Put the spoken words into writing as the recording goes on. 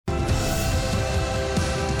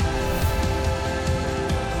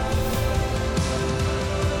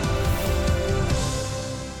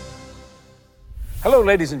Hello,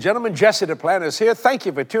 ladies and gentlemen. Jesse the Planner is here. Thank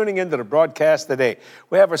you for tuning into the broadcast today.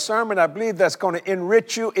 We have a sermon, I believe, that's going to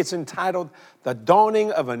enrich you. It's entitled, The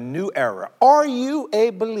Dawning of a New Era. Are you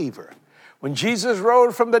a believer? When Jesus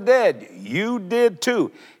rose from the dead, you did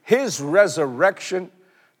too. His resurrection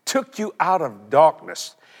took you out of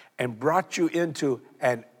darkness and brought you into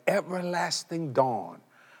an everlasting dawn.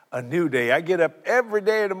 A new day. I get up every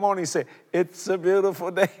day in the morning and say, it's a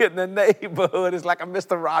beautiful day in the neighborhood. It's like a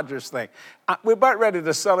Mr. Rogers thing. We're about ready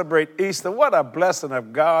to celebrate Easter. What a blessing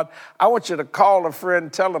of God. I want you to call a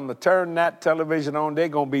friend, tell them to turn that television on. They're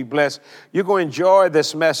going to be blessed. You're going to enjoy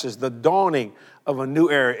this message, the dawning of a new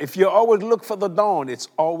era. If you always look for the dawn, it's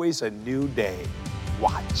always a new day.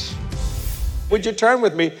 Watch. Would you turn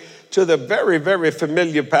with me to the very, very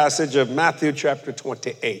familiar passage of Matthew chapter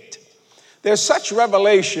 28. There's such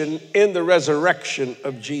revelation in the resurrection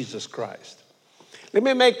of Jesus Christ. Let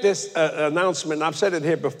me make this announcement. I've said it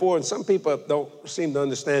here before, and some people don't seem to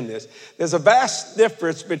understand this. There's a vast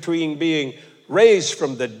difference between being raised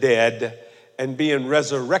from the dead and being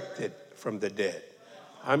resurrected from the dead.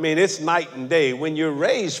 I mean, it's night and day. When you're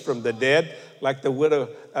raised from the dead, like the widow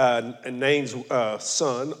Nain's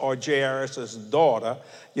son or Jairus' daughter,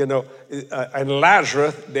 you know, and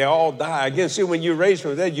Lazarus, they all die again. See, when you're raised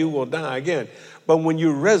from the dead, you will die again. But when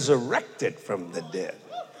you're resurrected from the dead,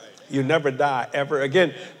 you never die ever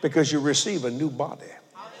again because you receive a new body.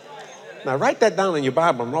 Now, write that down in your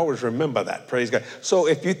Bible and always remember that. Praise God. So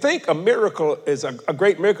if you think a miracle is a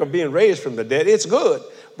great miracle being raised from the dead, it's good,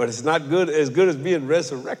 but it's not good as being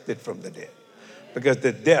resurrected from the dead. Because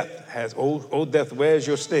the death has, oh death, where's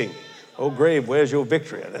your sting? Oh grave, where's your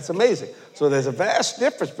victory? That's amazing. So there's a vast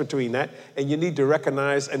difference between that, and you need to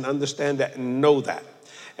recognize and understand that and know that.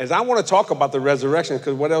 As I want to talk about the resurrection,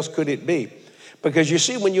 because what else could it be? Because you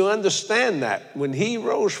see, when you understand that, when he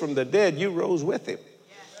rose from the dead, you rose with him.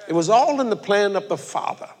 It was all in the plan of the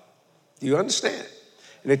Father. Do you understand?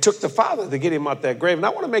 And it took the Father to get him out that grave. And I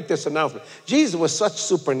want to make this announcement. Jesus was such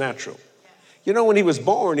supernatural. You know, when he was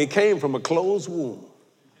born, he came from a closed womb.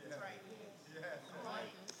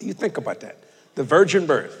 You think about that. The virgin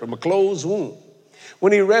birth from a closed womb.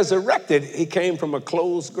 When he resurrected, he came from a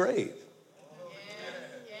closed grave.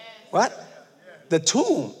 What? The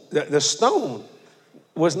tomb, the stone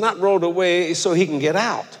was not rolled away so he can get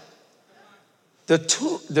out.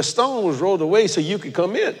 The stone was rolled away so you could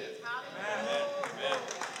come in.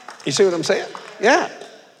 You see what I'm saying? Yeah.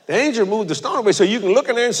 The angel moved the stone away so you can look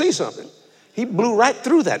in there and see something. He blew right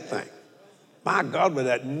through that thing. My God, with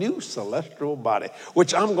that new celestial body,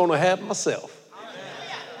 which I'm going to have myself.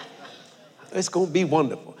 It's going to be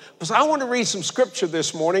wonderful. So I want to read some scripture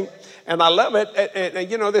this morning, and I love it.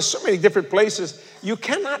 And you know, there's so many different places. You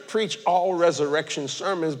cannot preach all resurrection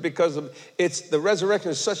sermons because the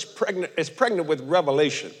resurrection is it's pregnant with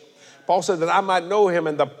revelation. Paul said that I might know him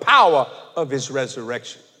and the power of his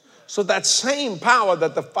resurrection. So that same power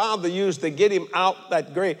that the Father used to get him out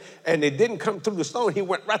that grave, and it didn't come through the stone, he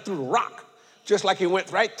went right through the rock, just like he went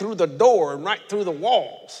right through the door and right through the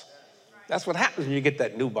walls. That's what happens when you get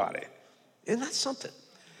that new body. Isn't that something?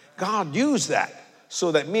 God used that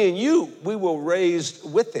so that me and you, we were raised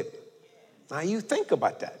with him. Now you think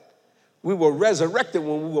about that. We were resurrected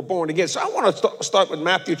when we were born again. So I want to start with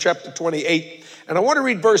Matthew chapter 28. And I want to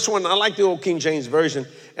read verse 1. I like the old King James Version.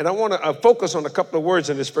 And I want to focus on a couple of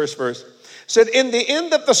words in this first verse. It said, in the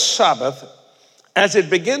end of the Sabbath, as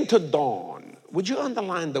it began to dawn. Would you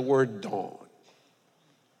underline the word dawn?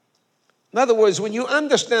 In other words, when you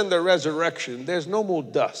understand the resurrection, there's no more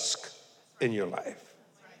dusk in your life.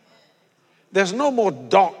 There's no more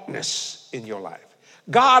darkness in your life.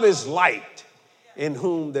 God is light, in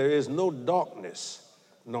whom there is no darkness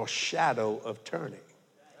nor shadow of turning.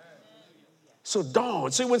 So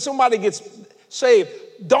dawn. See, when somebody gets saved,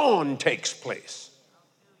 dawn takes place.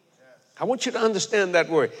 I want you to understand that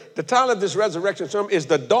word. The title of this resurrection sermon is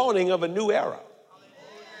the dawning of a new era.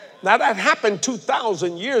 Now that happened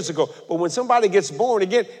 2,000 years ago, but when somebody gets born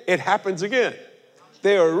again, it happens again.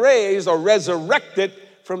 They are raised or resurrected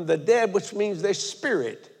from the dead, which means their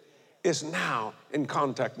spirit is now in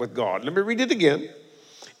contact with God. Let me read it again.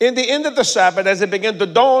 In the end of the Sabbath, as it began to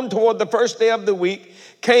dawn toward the first day of the week,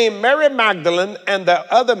 came Mary Magdalene and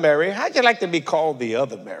the other Mary. How'd you like to be called the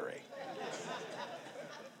other Mary?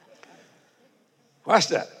 Watch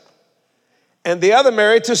that. And the other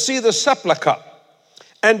Mary to see the sepulchre.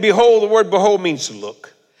 And behold, the word behold means to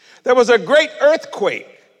look. There was a great earthquake,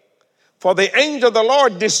 for the angel of the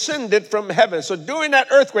Lord descended from heaven. So during that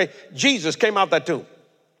earthquake, Jesus came out that tomb.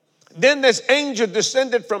 Then this angel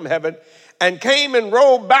descended from heaven and came and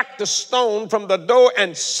rolled back the stone from the door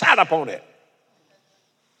and sat upon it.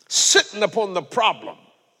 Sitting upon the problem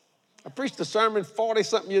I preached a sermon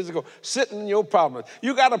 40-something years ago, sitting in your problem.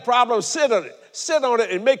 You got a problem, sit on it. Sit on it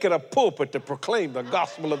and make it a pulpit to proclaim the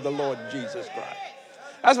gospel of the Lord Jesus Christ.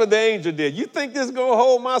 That's what the angel did. You think this is going to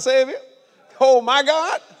hold my Savior? Hold my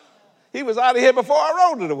God? He was out of here before I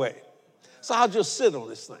rolled it away. So I'll just sit on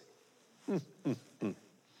this thing.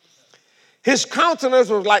 His countenance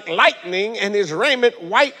was like lightning and his raiment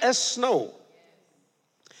white as snow.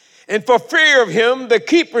 And for fear of him, the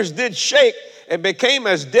keepers did shake and became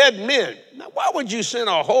as dead men. Now, why would you send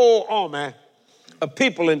a whole army of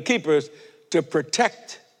people and keepers to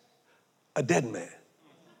protect a dead man?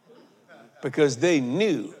 Because they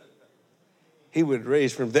knew he would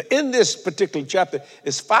raise from the. In this particular chapter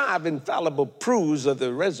is 5 infallible proofs of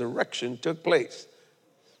the resurrection took place.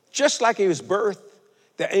 Just like his birth,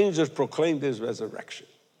 the angels proclaimed his resurrection.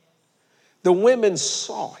 The women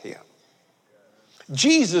saw him.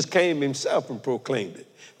 Jesus came himself and proclaimed it.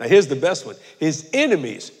 Now here's the best one. His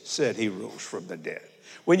enemies said he rose from the dead.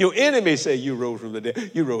 When your enemies say you rose from the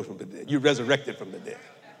dead, you rose from the dead. You resurrected from the dead.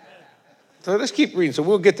 So let's keep reading. So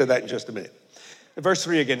we'll get to that in just a minute. Verse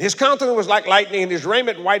 3 again. His countenance was like lightning and his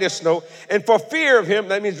raiment white as snow. And for fear of him,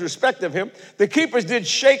 that means respect of him, the keepers did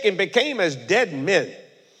shake and became as dead men.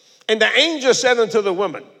 And the angel said unto the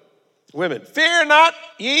women, fear not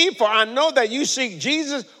ye, for I know that you seek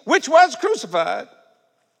Jesus, which was crucified.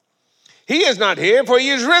 He is not here, for he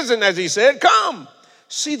is risen, as he said. Come,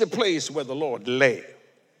 see the place where the Lord lay.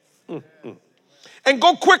 And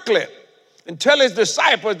go quickly and tell his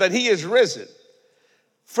disciples that he is risen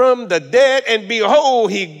from the dead, and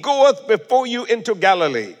behold, he goeth before you into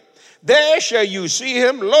Galilee. There shall you see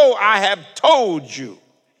him. Lo, I have told you.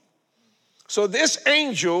 So this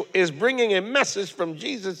angel is bringing a message from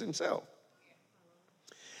Jesus himself.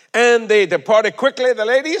 And they departed quickly, the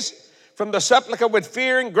ladies, from the sepulchre with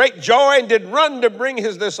fear and great joy, and did run to bring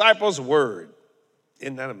his disciples word.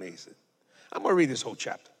 Isn't that amazing? I'm going to read this whole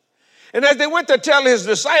chapter. And as they went to tell his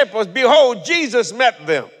disciples, behold, Jesus met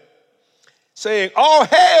them, saying, all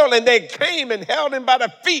hail, and they came and held him by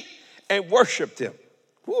the feet and worshiped him.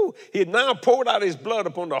 Woo. He had now poured out his blood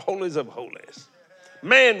upon the holies of holies.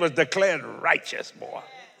 Man was declared righteous, boy.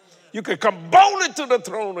 You could come boldly to the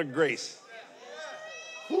throne of grace.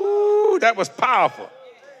 Ooh, that was powerful.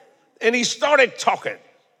 And he started talking.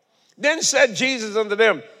 Then said Jesus unto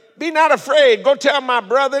them, be not afraid. Go tell my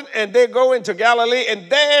brethren, and they go into Galilee,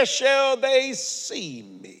 and there shall they see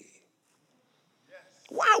me.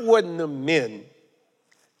 Why wasn't the men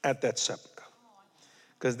at that sepulchre?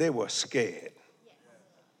 Because they were scared.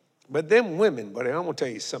 But them women, buddy, I'm going to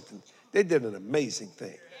tell you something. They did an amazing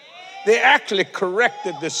thing. They actually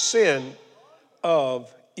corrected the sin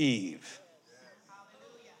of Eve.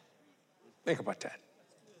 Think about that.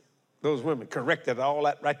 Those women corrected all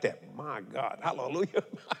that right there. My God, hallelujah.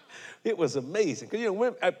 It was amazing. Because,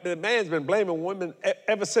 women, the man's been blaming women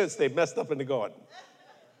ever since they messed up in the garden.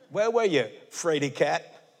 Where were you, fraidy cat?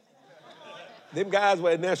 Them guys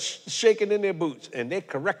were in there shaking in their boots, and they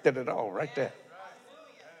corrected it all right there.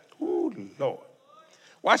 Ooh, Lord.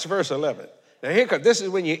 Watch verse 11. Now here comes, this is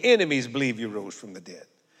when your enemies believe you rose from the dead.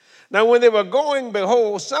 Now when they were going,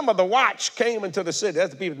 behold, some of the watch came into the city.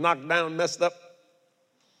 That's the people knocked down, messed up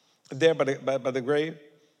there by the grave.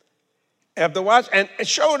 After the watch, and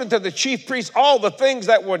showed unto the chief priests all the things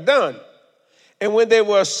that were done. And when they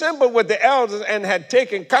were assembled with the elders and had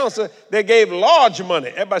taken counsel, they gave large money.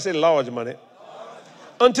 Everybody say large money.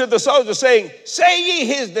 Unto the soldiers, saying, say ye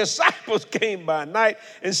his disciples came by night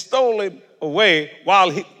and stole him away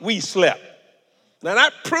while we slept. Now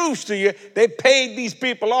that proves to you they paid these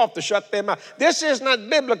people off to shut their mouth. This is not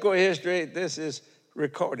biblical history. This is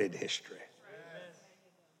recorded history.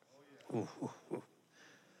 Ooh, ooh, ooh.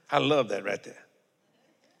 I love that right there.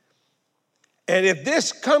 And if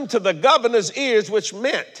this come to the governor's ears, which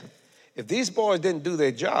meant if these boys didn't do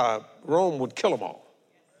their job, Rome would kill them all.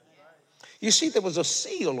 You see, there was a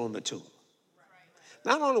seal on the tomb.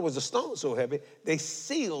 Not only was the stone so heavy, they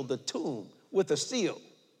sealed the tomb with a seal.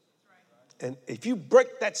 And if you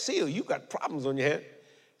break that seal, you got problems on your head,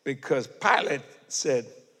 because Pilate said,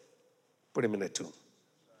 put him in that tomb.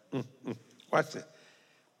 Watch this.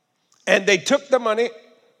 And they took the money.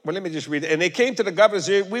 Well, let me just read it. And they came to the governor's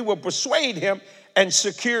ear, we will persuade him and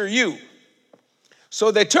secure you. So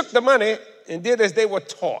they took the money and did as they were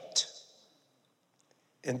taught.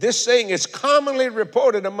 And this saying is commonly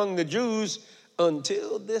reported among the Jews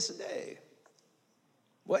until this day.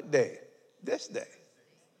 What day? This day.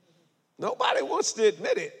 Nobody wants to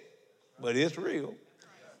admit it, but it's real.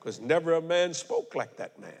 Because never a man spoke like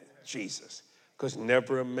that man, Jesus. Because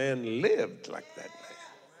never a man lived like that man.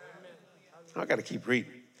 I got to keep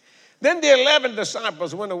reading. Then the 11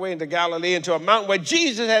 disciples went away into Galilee into a mountain where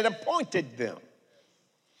Jesus had appointed them.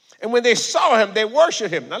 And when they saw him, they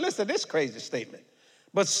worshiped him. Now listen to this crazy statement.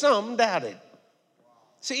 But some doubted.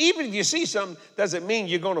 See, even if you see something, doesn't mean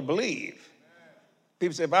you're going to believe.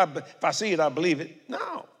 People say, if I see it, I believe it.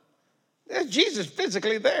 No. There's Jesus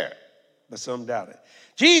physically there. But some doubted.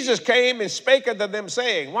 Jesus came and spake unto them,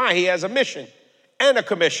 saying, why? He has a mission and a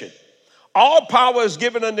commission. All power is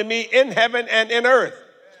given unto me in heaven and in earth.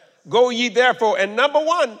 Go ye therefore, and number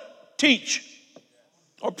one, teach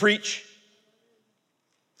or preach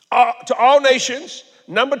to all nations.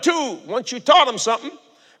 Number two, once you taught them something,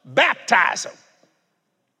 baptize them.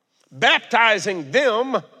 Baptizing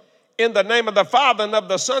them in the name of the Father and of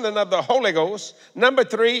the Son and of the Holy Ghost. Number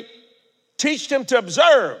three, teach them to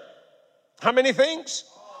observe. How many things?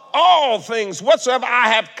 All things whatsoever I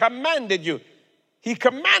have commanded you. He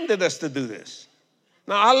commanded us to do this.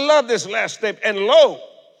 Now, I love this last step. And lo,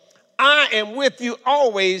 I am with you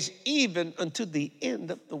always, even unto the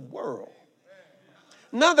end of the world.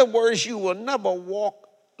 In other words, you will never walk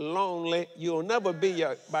lonely. You'll never be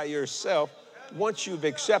by yourself once you've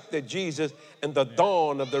accepted Jesus and the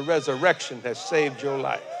dawn of the resurrection has saved your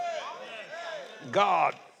life.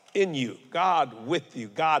 God in you, God with you,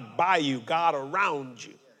 God by you, God around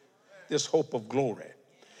you. This hope of glory.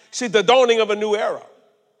 See, the dawning of a new era.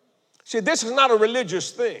 See, this is not a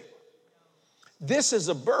religious thing. This is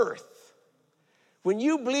a birth. When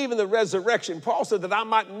you believe in the resurrection, Paul said that I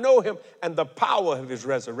might know him and the power of his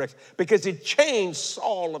resurrection, because he changed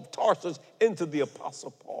Saul of Tarsus into the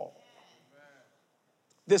Apostle Paul.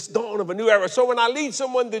 This dawn of a new era. So when I lead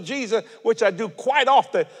someone to Jesus, which I do quite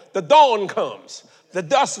often, the dawn comes, the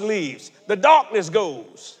dust leaves, the darkness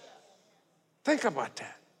goes. Think about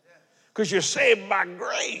that. Because you're saved by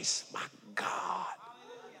grace. My God.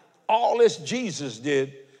 All this Jesus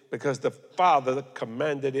did because the Father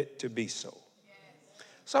commanded it to be so.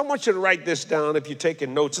 So I want you to write this down if you're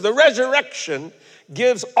taking notes. The resurrection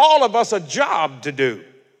gives all of us a job to do.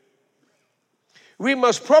 We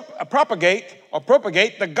must propagate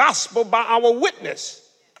the gospel by our witness.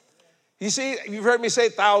 You see, you've heard me say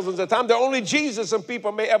thousands of times, the only Jesus some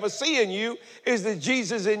people may ever see in you is the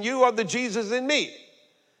Jesus in you or the Jesus in me.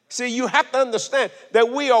 See, you have to understand that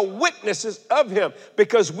we are witnesses of him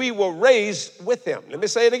because we were raised with him. Let me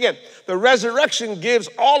say it again. The resurrection gives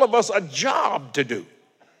all of us a job to do.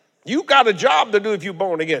 You got a job to do if you're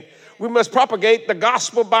born again. We must propagate the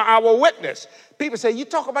gospel by our witness. People say, you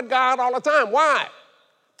talk about God all the time. Why?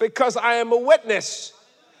 Because I am a witness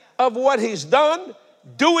of what he's done,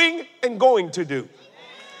 doing, and going to do.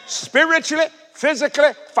 Spiritually,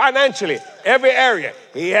 physically, financially, every area.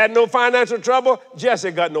 He had no financial trouble.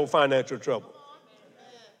 Jesse got no financial trouble.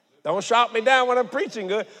 Don't shout me down when I'm preaching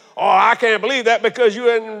good. Oh, I can't believe that because you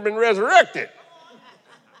haven't been resurrected.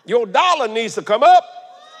 Your dollar needs to come up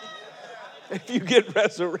if you get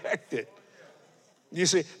resurrected. You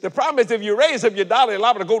see, the problem is if you raise up your dollar, you're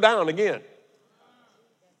liable to go down again.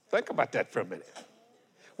 Think about that for a minute.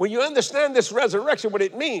 When you understand this resurrection, what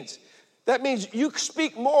it means, that means you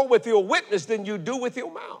speak more with your witness than you do with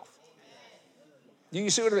your mouth. You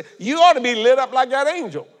see what I mean? You ought to be lit up like that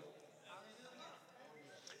angel.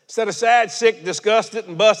 Instead of sad, sick, disgusted,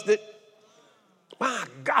 and busted. My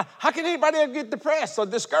God, how can anybody ever get depressed or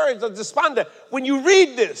discouraged or despondent when you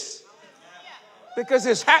read this? Because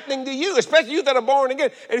it's happening to you, especially you that are born again.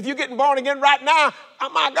 And if you're getting born again right now, oh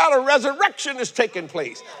my God, a resurrection is taking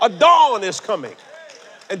place. A dawn is coming.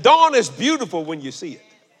 And dawn is beautiful when you see it.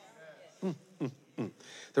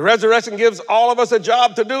 The resurrection gives all of us a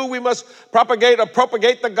job to do. We must propagate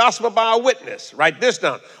the gospel by our witness. Write this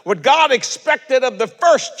down. What God expected of the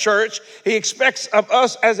first church, he expects of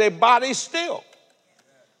us as a body still.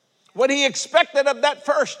 What he expected of that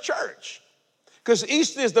first church. Because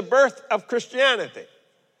Easter is the birth of Christianity.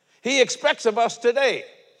 He expects of us today.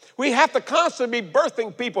 We have to constantly be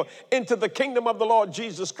birthing people into the kingdom of the Lord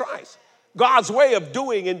Jesus Christ. God's way of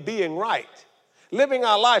doing and being right. Living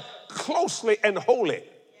our life closely and holy.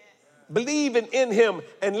 Believing in him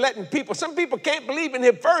and letting people. Some people can't believe in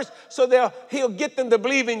him first, so he'll get them to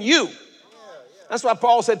believe in you. That's why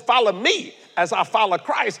Paul said, follow me as I follow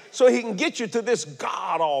Christ, so he can get you to this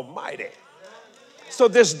God Almighty. So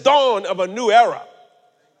this dawn of a new era.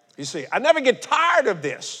 You see, I never get tired of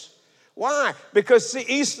this. Why? Because, see,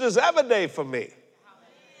 Easter's every day for me.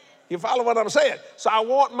 You follow what I'm saying? So I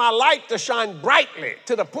want my light to shine brightly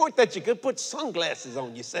to the point that you could put sunglasses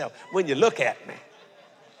on yourself when you look at me.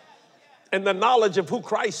 And the knowledge of who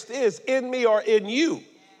Christ is in me or in you.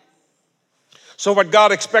 So what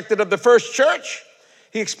God expected of the first church,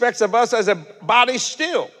 he expects of us as a body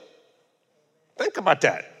still. Think about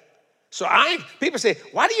that. So people say,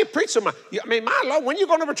 why do you preach so much? I mean, my Lord, when are you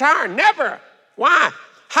going to retire? Never. Why?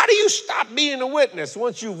 How do you stop being a witness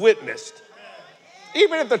once you've witnessed?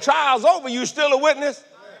 Even if the trial's over, you're still a witness.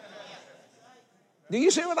 Do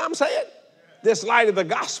you see what I'm saying? This light of the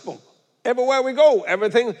gospel. Everywhere we go,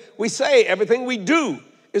 everything we say, everything we do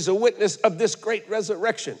is a witness of this great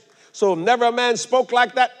resurrection. So never a man spoke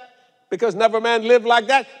like that, because never a man lived like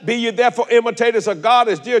that. Be you therefore imitators of God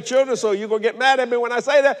as dear children. So you're going to get mad at me when I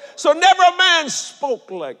say that. So never a man spoke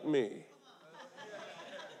like me,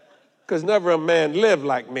 because never a man lived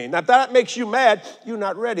like me. Now, if that makes you mad, you're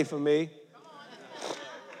not ready for me.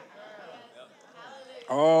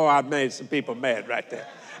 Oh, I made some people mad right there.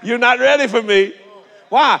 You're not ready for me.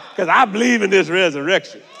 Why? Because I believe in this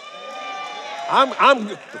resurrection. I'm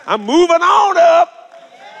moving on up.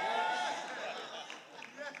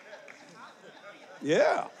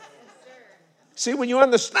 Yeah. See, when you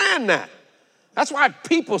understand that, that's why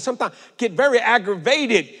people sometimes get very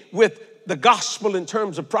aggravated with the gospel in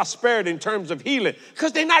terms of prosperity, in terms of healing,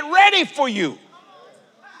 because they're not ready for you.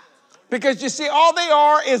 Because you see, all they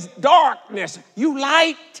are is darkness. You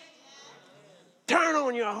light. Turn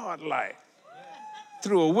on your heart light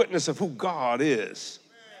through a witness of who God is.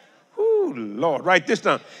 Ooh, Lord, write this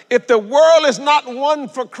down. If the world is not won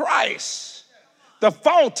for Christ, the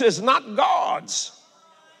fault is not God's,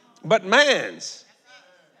 but man's.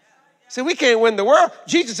 See, we can't win the world.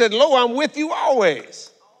 Jesus said, lo, I'm with you always.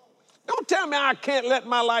 Don't tell me I can't let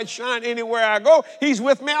my light shine anywhere I go. He's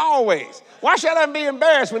with me always. Why should I be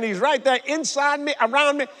embarrassed when he's right there inside me,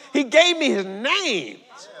 around me? He gave me his name.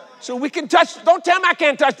 So we can touch. Don't tell me I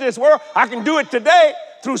can't touch this world. I can do it today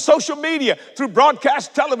through social media, through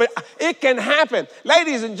broadcast television. It can happen.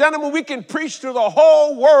 Ladies and gentlemen, we can preach to the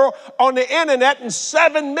whole world on the internet in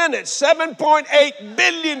 7 minutes. 7.8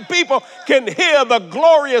 billion people can hear the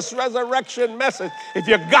glorious resurrection message if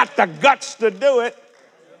you got the guts to do it.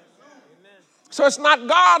 So it's not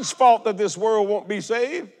God's fault that this world won't be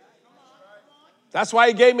saved. That's why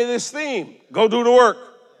he gave me this theme. Go do the work.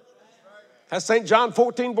 That's St. John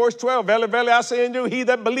 14, verse 12. Verily, verily, I say unto you, he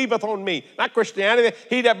that believeth on me, not Christianity,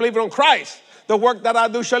 he that believeth on Christ, the work that I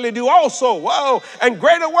do shall he do also. Whoa, and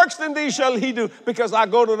greater works than these shall he do, because I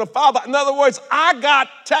go to the Father. In other words, I got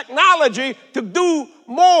technology to do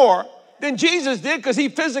more than Jesus did, because he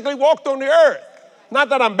physically walked on the earth. Not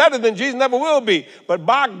that I'm better than Jesus, never will be. But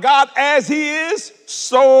by God, as he is,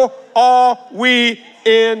 so are we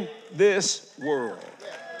in this world.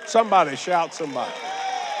 Somebody shout somebody.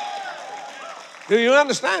 Do you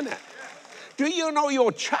understand that? Do you know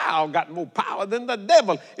your child got more power than the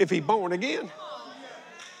devil if he's born again?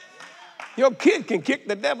 Your kid can kick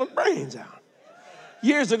the devil's brains out.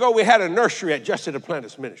 Years ago, we had a nursery at Jesse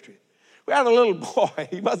Duplantis Ministry. We had a little boy.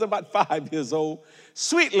 He was about 5 years old.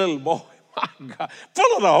 Sweet little boy. My God.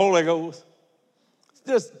 Full of the Holy Ghost.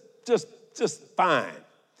 Just fine.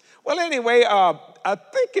 Well, anyway, I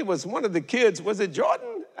think it was one of the kids. Was it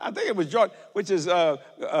Jordan? I think it was Jordan, which is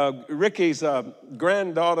Ricky's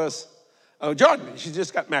granddaughter's. Jordan, she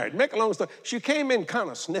just got married. Make a long story. She came in kind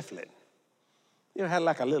of sniffling. You know, had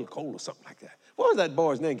like a little cold or something like that. What was that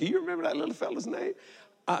boy's name? Can you remember that little fella's name?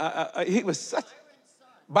 He was such.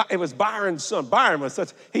 It was Byron's son. Byron was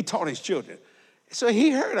such. He taught his children. So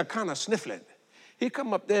he heard her kind of sniffling. He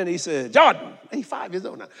come up there and he said, Jordan, he's 5 years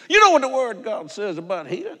old now. You know what the word of God says about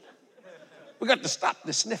healing? We got to stop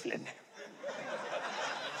the sniffling.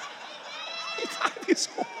 He's 5 years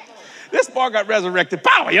old. This boy got resurrected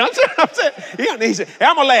power. You know what I'm saying? He said,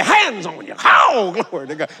 I'm going to lay hands on you. Oh, glory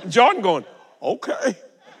to God. Jordan going, okay.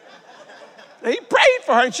 And he prayed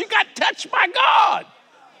for her and she got touched by God.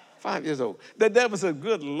 5 years old. The devil said,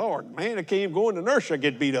 good Lord, man, I can't even go in the nursery and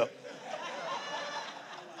get beat up.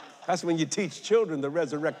 That's when you teach children the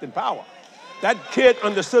resurrected power. That kid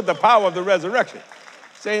understood the power of the resurrection.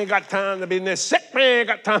 Say, ain't got time to be in this sick man, ain't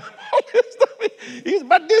got time. He's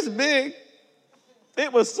about this big.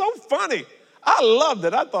 It was so funny. I loved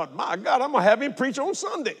it. I thought, my God, I'm going to have him preach on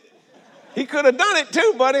Sunday. He could have done it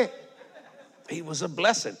too, buddy. He was a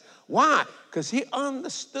blessing. Why? Because he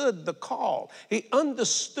understood the call. He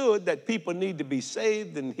understood that people need to be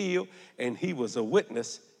saved and healed, and he was a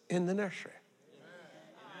witness in the nursery.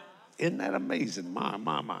 Isn't that amazing?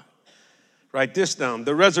 My. Write this down.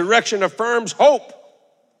 The resurrection affirms hope.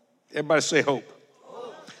 Everybody say hope.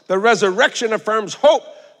 The resurrection affirms hope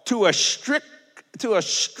to a stricken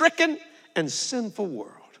and sinful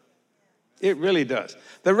world. It really does.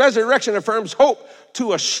 The resurrection affirms hope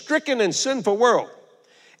to a stricken and sinful world.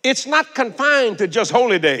 It's not confined to just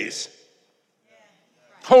holy days,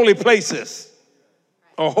 holy places,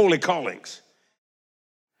 or holy callings.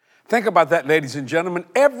 Think about that, ladies and gentlemen.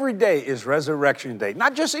 Every day is Resurrection Day,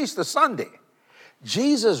 not just Easter Sunday.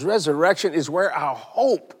 Jesus' resurrection is where our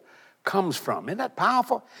hope comes from. Isn't that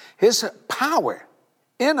powerful? His power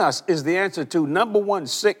in us is the answer to number 1,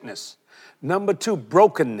 sickness. Number 2,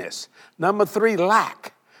 brokenness. Number 3,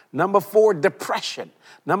 lack. Number 4, depression.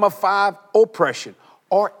 Number 5, oppression,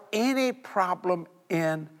 or any problem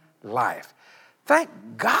in life. Thank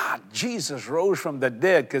God Jesus rose from the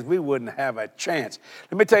dead, because we wouldn't have a chance.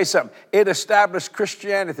 Let me tell you something. It established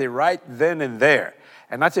Christianity right then and there.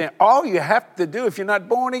 And I tell you, all you have to do if you're not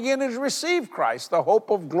born again is receive Christ, the hope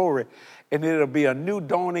of glory, and it'll be a new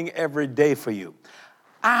dawning every day for you.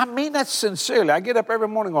 I mean that sincerely. I get up every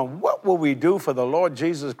morning going, what will we do for the Lord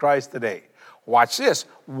Jesus Christ today? Watch this.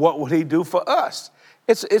 What will he do for us?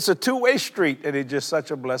 It's a two-way street, and it's just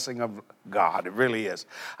such a blessing of God. It really is.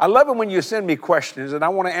 I love it when you send me questions, and I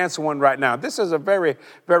want to answer one right now. This is a very,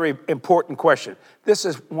 very important question. This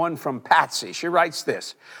is one from Patsy. She writes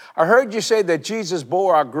this. I heard you say that Jesus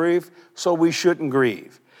bore our grief, so we shouldn't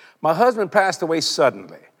grieve. My husband passed away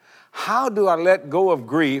suddenly. How do I let go of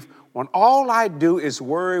grief when all I do is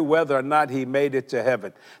worry whether or not he made it to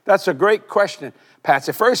heaven? That's a great question,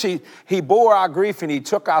 Patsy. First, he bore our grief and he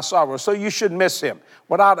took our sorrow, so you should miss him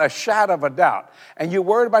without a shadow of a doubt. And you're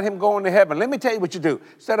worried about him going to heaven. Let me tell you what you do.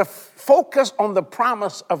 Instead of focus on the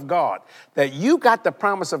promise of God, that you got the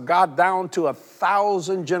promise of God down to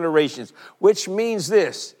 1,000 generations, which means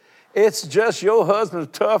this. It's just your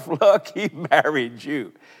husband's tough luck he married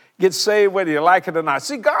you. Get saved whether you like it or not.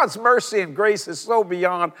 See, God's mercy and grace is so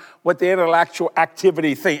beyond what the intellectual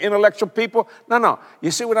activity think. Intellectual people, no.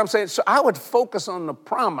 You see what I'm saying? So I would focus on the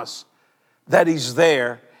promise that he's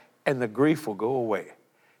there, and the grief will go away.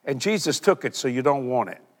 And Jesus took it, so you don't want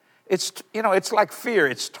it. It's like fear.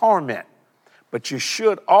 It's torment. But you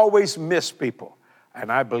should always miss people. And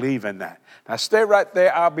I believe in that. Now, stay right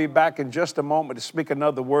there. I'll be back in just a moment to speak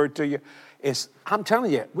another word to you. I'm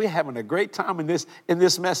telling you, we're having a great time in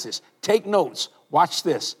this message. Take notes. Watch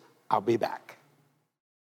this. I'll be back.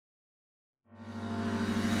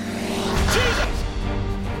 Jesus!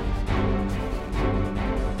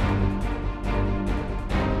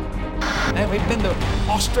 And we've been to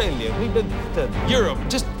Australia. We've been to Europe,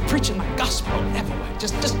 just preaching the gospel everywhere.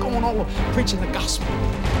 Just going all over preaching the gospel.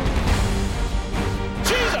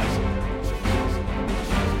 Jesus!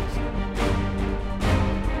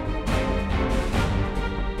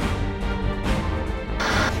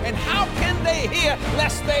 And how can they hear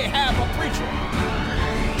lest they have a preacher?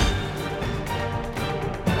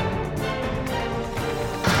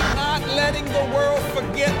 Not letting the world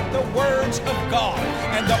forget the words of God.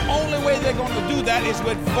 And the only way they're going to do that is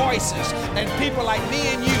with voices and people like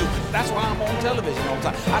me and you. That's why I'm on television all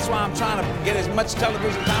the time. That's why I'm trying to get as much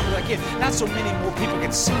television time as I can. Not so many more people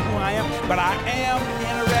can see who I am, but I am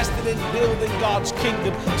interested in building God's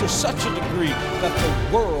kingdom to such a degree that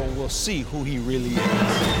the world will see who he really is.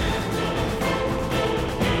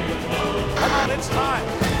 Come on, it's time.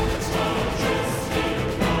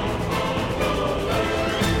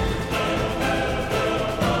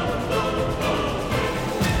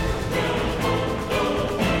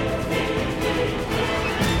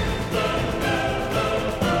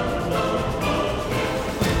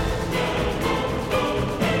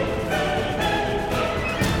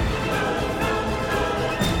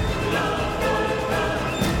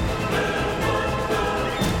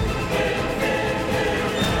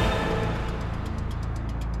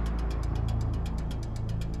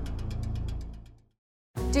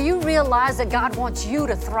 Realize that God wants you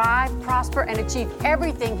to thrive, prosper, and achieve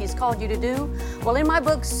everything he's called you to do? Well, in my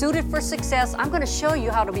book, Suited for Success, I'm going to show you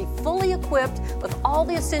how to be fully equipped with all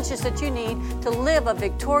the essentials that you need to live a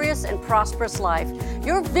victorious and prosperous life.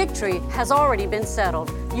 Your victory has already been settled.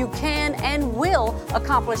 You can and will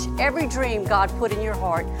accomplish every dream God put in your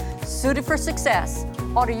heart. Suited for Success.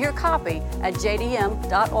 Order your copy at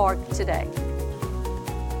jdm.org today.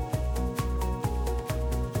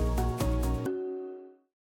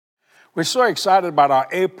 We're so excited about our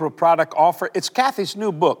April product offer. It's Kathy's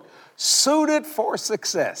new book, Suited for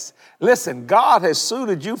Success. Listen, God has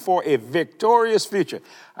suited you for a victorious future.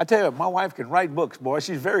 I tell you, my wife can write books, boy.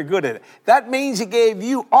 She's very good at it. That means he gave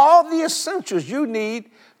you all the essentials you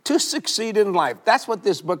need to succeed in life. That's what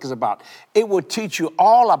this book is about. It will teach you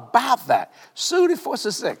all about that. Suited for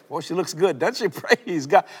success. Boy, she looks good, doesn't she? Praise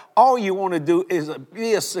God. All you want to do is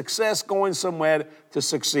be a success going somewhere to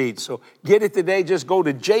succeed. So get it today. Just go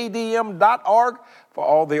to jdm.org for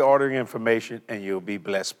all the ordering information, and you'll be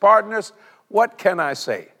blessed. Partners, what can I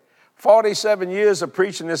say? 47 years of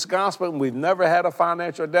preaching this gospel, and we've never had a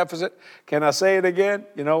financial deficit. Can I say it again?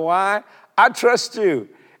 You know why? I trust you,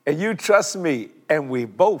 and you trust me. and we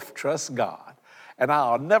both trust God. And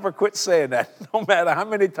I'll never quit saying that, no matter how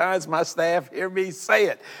many times my staff hear me say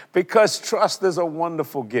it, because trust is a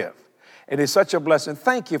wonderful gift. It is such a blessing.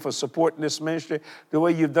 Thank you for supporting this ministry the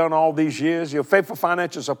way you've done all these years. Your faithful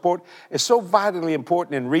financial support is so vitally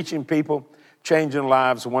important in reaching people, changing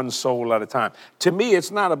lives one soul at a time. To me,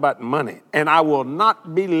 it's not about money, and I will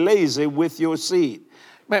not be lazy with your seed.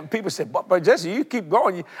 Man, people say, but Jesse, you keep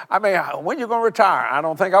going. When you going to retire? I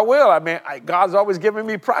don't think I will. God's always giving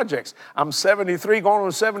me projects. I'm 73, going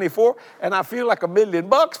on 74, and I feel like $1 million,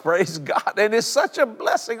 praise God. And it's such a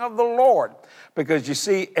blessing of the Lord, because you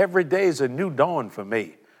see, every day is a new dawn for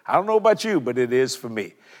me. I don't know about you, but it is for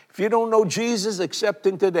me. If you don't know Jesus, accept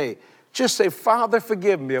him today. Just say, Father,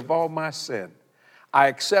 forgive me of all my sin. I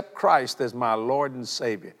accept Christ as my Lord and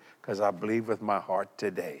Savior, because I believe with my heart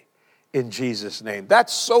today. In Jesus' name.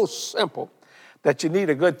 That's so simple that you need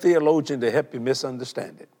a good theologian to help you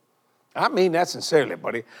misunderstand it. I mean that sincerely,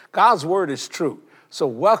 buddy. God's word is true. So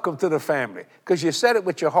welcome to the family, because you said it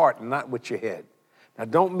with your heart and not with your head. Now,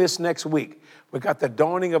 don't miss next week. We got the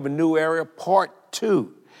dawning of a new era, part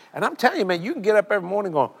 2. And I'm telling you, man, you can get up every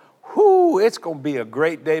morning going, whoo, it's going to be a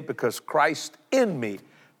great day, because Christ in me,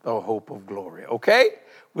 the hope of glory. Okay?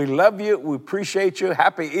 We love you. We appreciate you.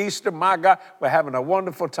 Happy Easter, my God. We're having a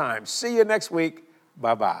wonderful time. See you next week.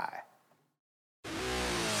 Bye-bye.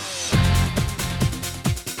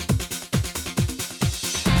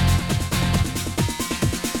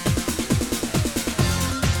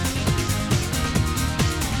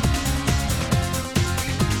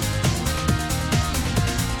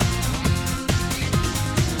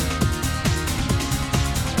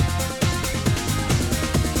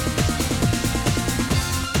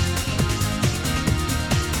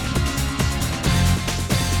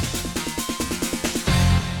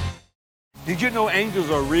 Did you know angels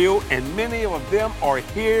are real, and many of them are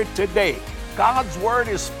here today? God's word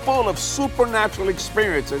is full of supernatural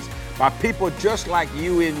experiences by people just like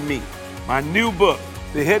you and me. My new book,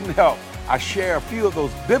 The Hidden Help, I share a few of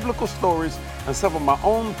those biblical stories and some of my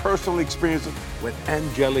own personal experiences with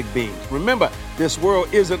angelic beings. Remember, this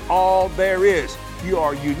world isn't all there is. You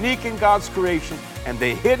are unique in God's creation, and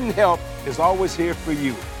The Hidden Help is always here for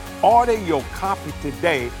you. Order your copy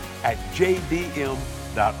today at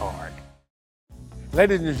jdm.org.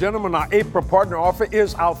 Ladies and gentlemen, our April partner offer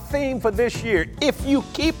is our theme for this year. If you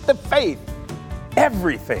keep the faith,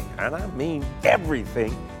 everything, and I mean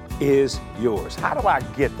everything, is yours. How do I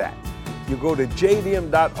get that? You go to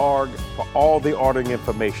jdm.org for all the ordering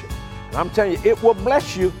information. And I'm telling you, it will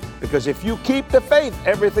bless you, because if you keep the faith,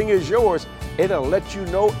 everything is yours. It'll let you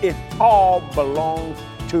know it all belongs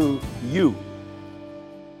to you.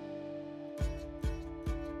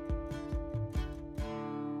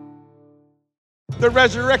 The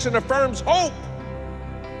resurrection affirms hope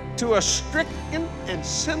to a stricken and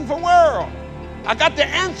sinful world. I got the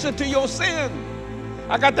answer to your sin.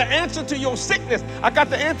 I got the answer to your sickness. I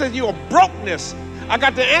got the answer to your brokenness. I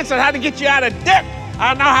got the answer how to get you out of debt.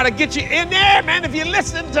 I know how to get you in there, man, if you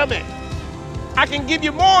listen to me. I can give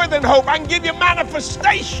you more than hope. I can give you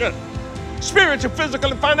manifestation, spiritual,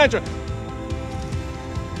 physical, and financial.